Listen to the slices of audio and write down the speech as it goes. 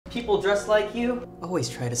People dressed like you always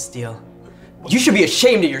try to steal. You should be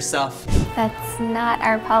ashamed of yourself. That's not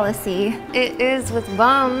our policy. It is with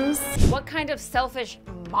bums. What kind of selfish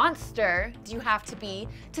monster do you have to be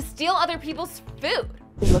to steal other people's food?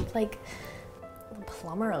 You looked like a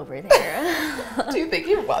plumber over there. Do you think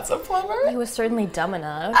he was a plumber? He was certainly dumb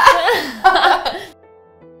enough.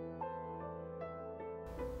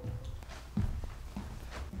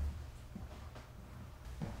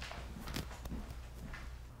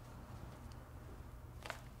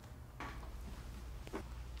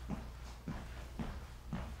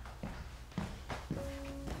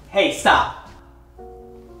 Hey, stop!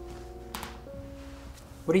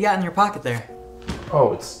 What do you got in your pocket there?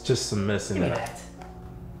 Oh, it's just some medicine. Give me that.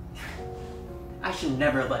 I should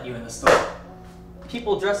never let you in the store.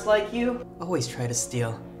 People dressed like you always try to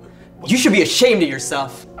steal. You should be ashamed of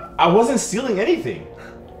yourself. I wasn't stealing anything.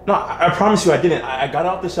 No, I promise you I didn't. I got it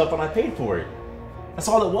off the shelf and I paid for it. That's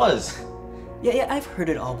all it was. Yeah, I've heard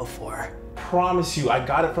it all before. Promise you, I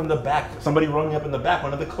got it from the back. Somebody rung me up in the back,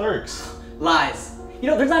 one of the clerks. Lies. You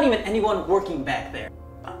know, there's not even anyone working back there.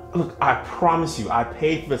 Look, I promise you, I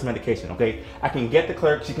paid for this medication, okay? I can get the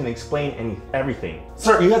clerk, she can explain everything.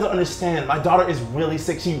 Sir, you have to understand, my daughter is really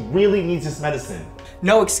sick. She really needs this medicine.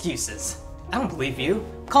 No excuses. I don't believe you.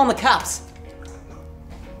 Call the cops.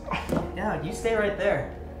 Yeah, you stay right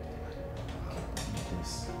there.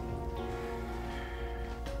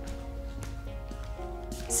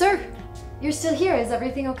 Sir, you're still here. Is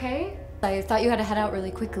everything okay? I thought you had to head out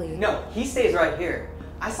really quickly. No, he stays right here.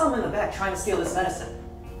 I saw him in the back trying to steal this medicine.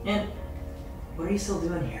 And what are you still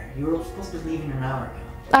doing here? You were supposed to be leaving an hour ago.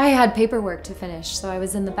 I had paperwork to finish, so I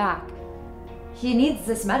was in the back. He needs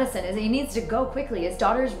this medicine. He needs to go quickly. His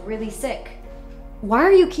daughter's really sick. Why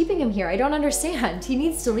are you keeping him here? I don't understand. He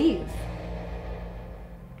needs to leave.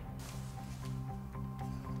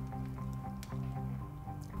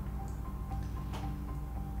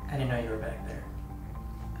 I didn't know you were back there.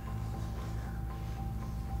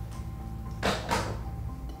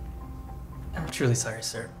 I'm truly sorry,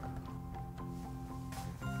 sir.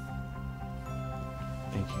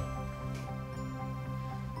 Thank you.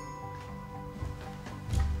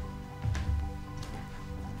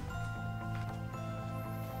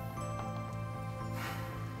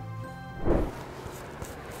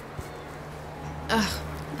 Ugh,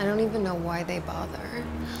 I don't even know why they bother.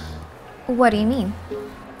 What do you mean?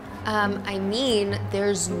 I mean,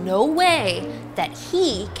 there's no way that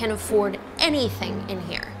he can afford anything in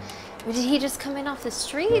here. Did he just come in off the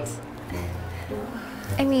street?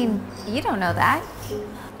 I mean, you don't know that.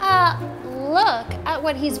 Look at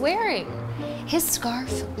what he's wearing. His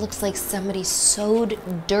scarf looks like somebody sewed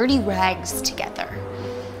dirty rags together.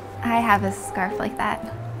 I have a scarf like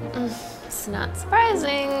that. It's not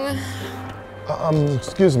surprising.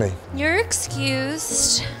 Excuse me. You're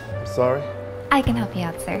excused. Sorry? I can help you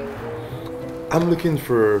out, sir. I'm looking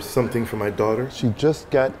for something for my daughter. She just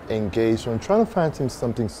got engaged, so I'm trying to find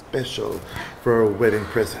something special for her wedding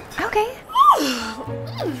present. Okay.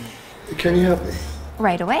 Can you help me?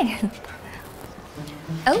 Right away.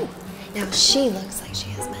 Oh, now she looks like she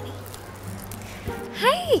has money.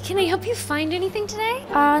 Hi, can I help you find anything today?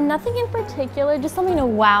 Nothing in particular, just something to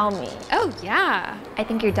wow me. Oh, yeah. I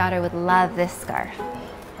think your daughter would love this scarf.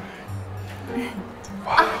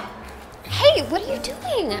 Hey, what are you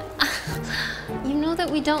doing? You know that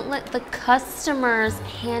we don't let the customers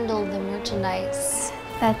handle the merchandise.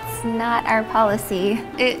 That's not our policy.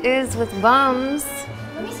 It is with bums.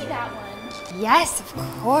 Let me see that one. Yes, of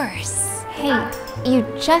course. Hey, you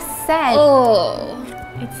just said... Oh,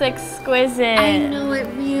 It's exquisite. I know it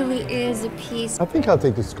really is a piece. I think I'll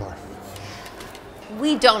take the scarf.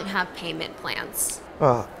 We don't have payment plans.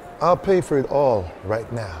 I'll pay for it all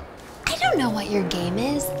right now. I don't know what your game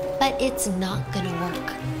is, but it's not gonna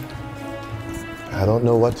work. I don't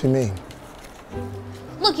know what you mean.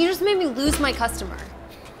 Look, you just made me lose my customer.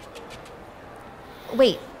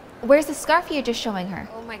 Wait, where's the scarf you're just showing her?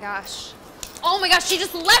 Oh my gosh. Oh my gosh, she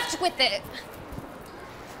just left with it.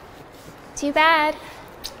 Too bad.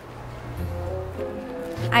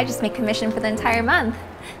 I just make commission for the entire month.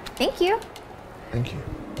 Thank you. Thank you.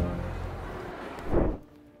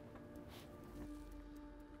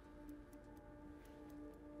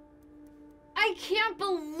 I can't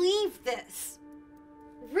believe this.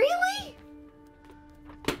 Really?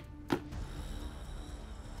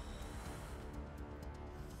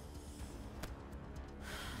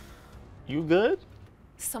 You good?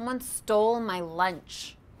 Someone stole my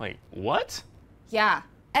lunch. Wait, what? Yeah,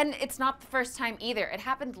 and it's not the first time either. It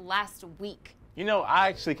happened last week. You know, I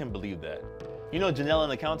actually can believe that. You know Janelle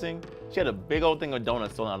in accounting? She had a big old thing of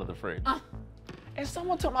donuts stolen out of the fridge. And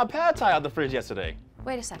someone took my pad thai out of the fridge yesterday.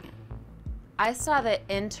 Wait a second. I saw the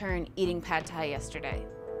intern eating pad thai yesterday.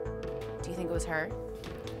 Do you think it was her?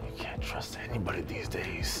 You can't trust anybody these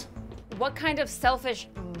days. What kind of selfish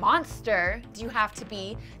monster do you have to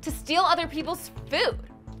be to steal other people's food?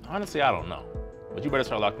 Honestly, I don't know. But you better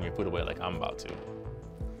start locking your food away like I'm about to.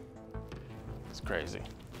 It's crazy.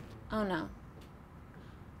 Oh no.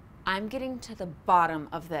 I'm getting to the bottom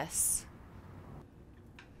of this.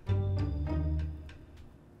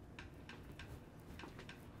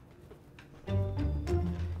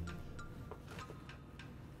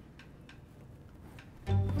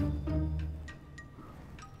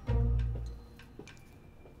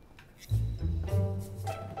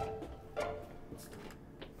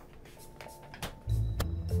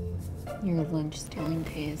 Your lunch stealing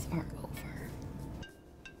days are over.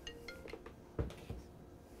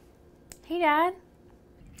 Hey, Dad.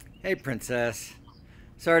 Hey, Princess.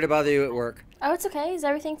 Sorry to bother you at work. Oh, it's okay. Is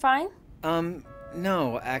everything fine?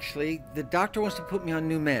 No, actually. The doctor wants to put me on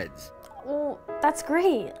new meds. Well, that's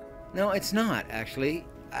great. No, it's not, actually.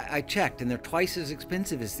 I checked, and they're twice as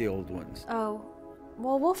expensive as the old ones. Oh,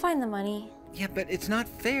 well, we'll find the money. Yeah, but it's not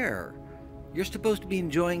fair. You're supposed to be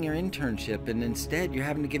enjoying your internship, and instead you're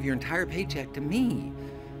having to give your entire paycheck to me.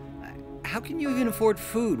 How can you even afford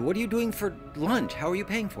food? What are you doing for lunch? How are you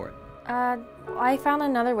paying for it? I found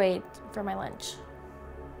another way for my lunch.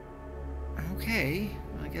 Okay,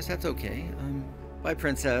 I guess that's okay. Bye,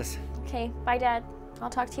 Princess. Okay, bye, Dad. I'll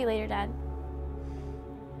talk to you later, Dad.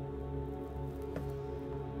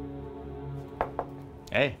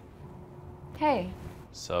 Hey. Hey.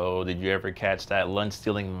 So, did you ever catch that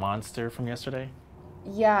lunch-stealing monster from yesterday?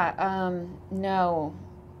 Yeah, no.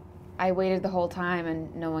 I waited the whole time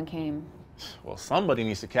and no one came. Well, somebody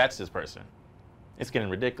needs to catch this person. It's getting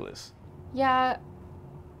ridiculous. Yeah,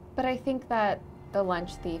 but I think that the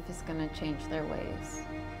lunch thief is gonna change their ways.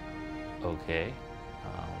 Okay.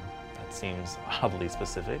 That seems oddly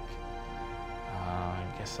specific. I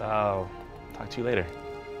guess I'll talk to you later.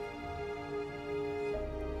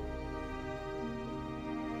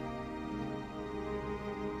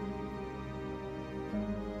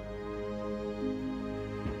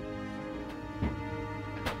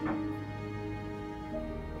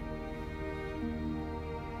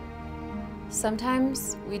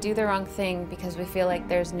 Sometimes we do the wrong thing because we feel like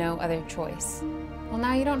there's no other choice. Well,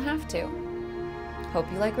 now you don't have to. Hope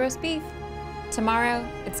you like roast beef. Tomorrow,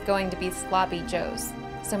 it's going to be Sloppy Joe's,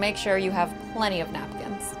 so make sure you have plenty of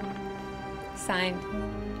napkins. Signed,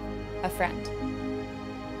 a friend.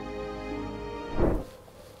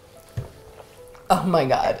 Oh my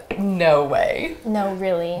God, no way. No,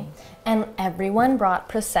 really. And everyone brought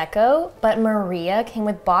Prosecco, but Maria came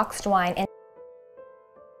with boxed wine and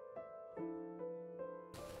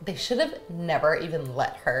They should have never even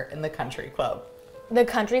let her in the country club. the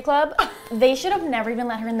country club. They should have never even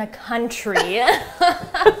let her in the country.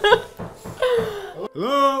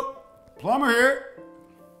 Hello, plumber here.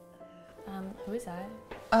 Who is that?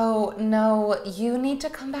 Oh no, you need to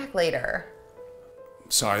come back later.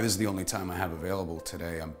 Sorry, this is the only time I have available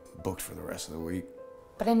today. I'm booked for the rest of the week.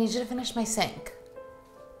 But I need you to finish my sink.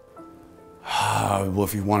 Well,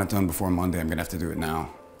 if you want it done before Monday, I'm gonna have to do it now.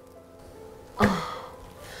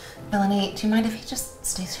 Melanie, do you mind if he just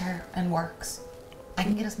stays here and works? I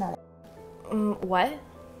can get us more. What?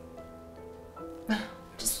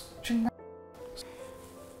 Just drink more.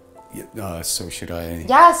 Yeah, so should I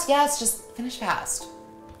Yes, just finish fast.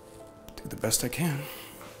 do the best I can?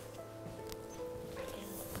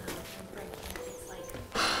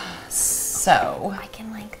 So, I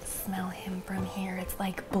can like smell him from here. It's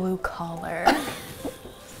like blue collar.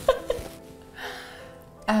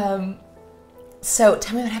 so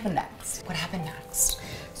tell me what happened next. What happened next?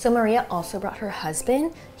 So Maria also brought her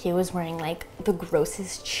husband. He was wearing like the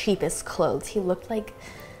grossest, cheapest clothes. He looked like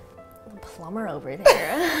a plumber over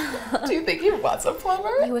there. Do you think he was a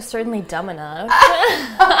plumber? He was certainly dumb enough.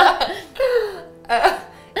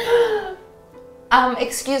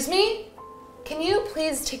 Excuse me? Can you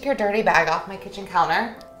please take your dirty bag off my kitchen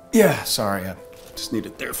counter? Yeah, sorry, I just need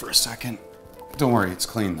it there for a second. Don't worry, it's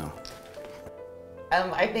clean though.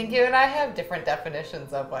 I think you and I have different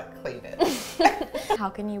definitions of what clean is. How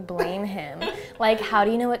can you blame him? Like, how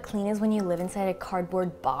do you know what clean is when you live inside a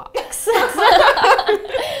cardboard box?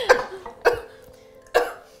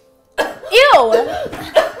 Ew!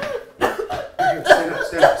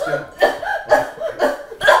 Stand up.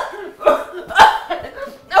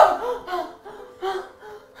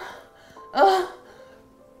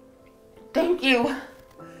 Thank you.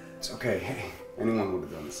 It's okay, hey, anyone would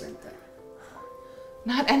have done the same thing.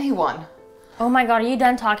 Not anyone. Oh my god, are you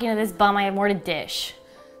done talking to this bum? I have more to dish.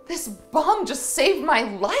 This bum just saved my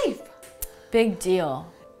life. Big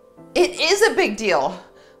deal. It is a big deal.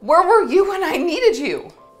 Where were you when I needed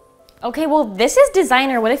you? Okay, well, this is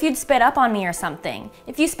designer. What if you'd spit up on me or something?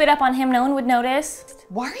 If you spit up on him, no one would notice.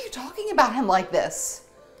 Why are you talking about him like this?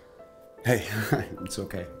 Hey, it's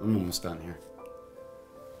okay. I'm almost done here.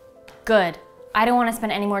 Good. I don't want to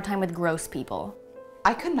spend any more time with gross people.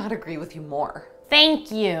 I could not agree with you more.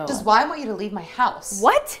 Thank you. Which is why I want you to leave my house.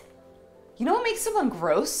 What? You know what makes someone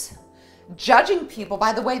gross? Judging people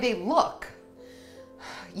by the way they look.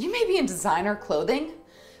 You may be in designer clothing,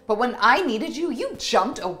 but when I needed you, you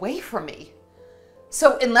jumped away from me.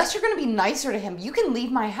 So unless you're gonna be nicer to him, you can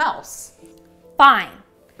leave my house. Fine.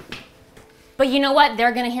 But you know what?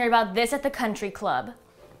 They're gonna hear about this at the country club.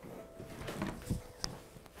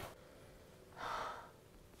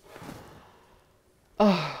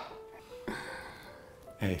 Oh.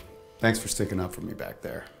 Hey, thanks for sticking up for me back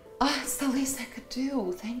there. Oh, it's the least I could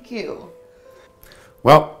do. Thank you.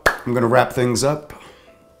 Well, I'm gonna wrap things up,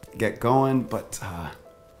 get going, but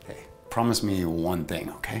hey, promise me one thing,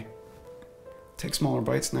 okay? Take smaller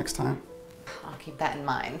bites next time. I'll keep that in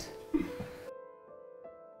mind.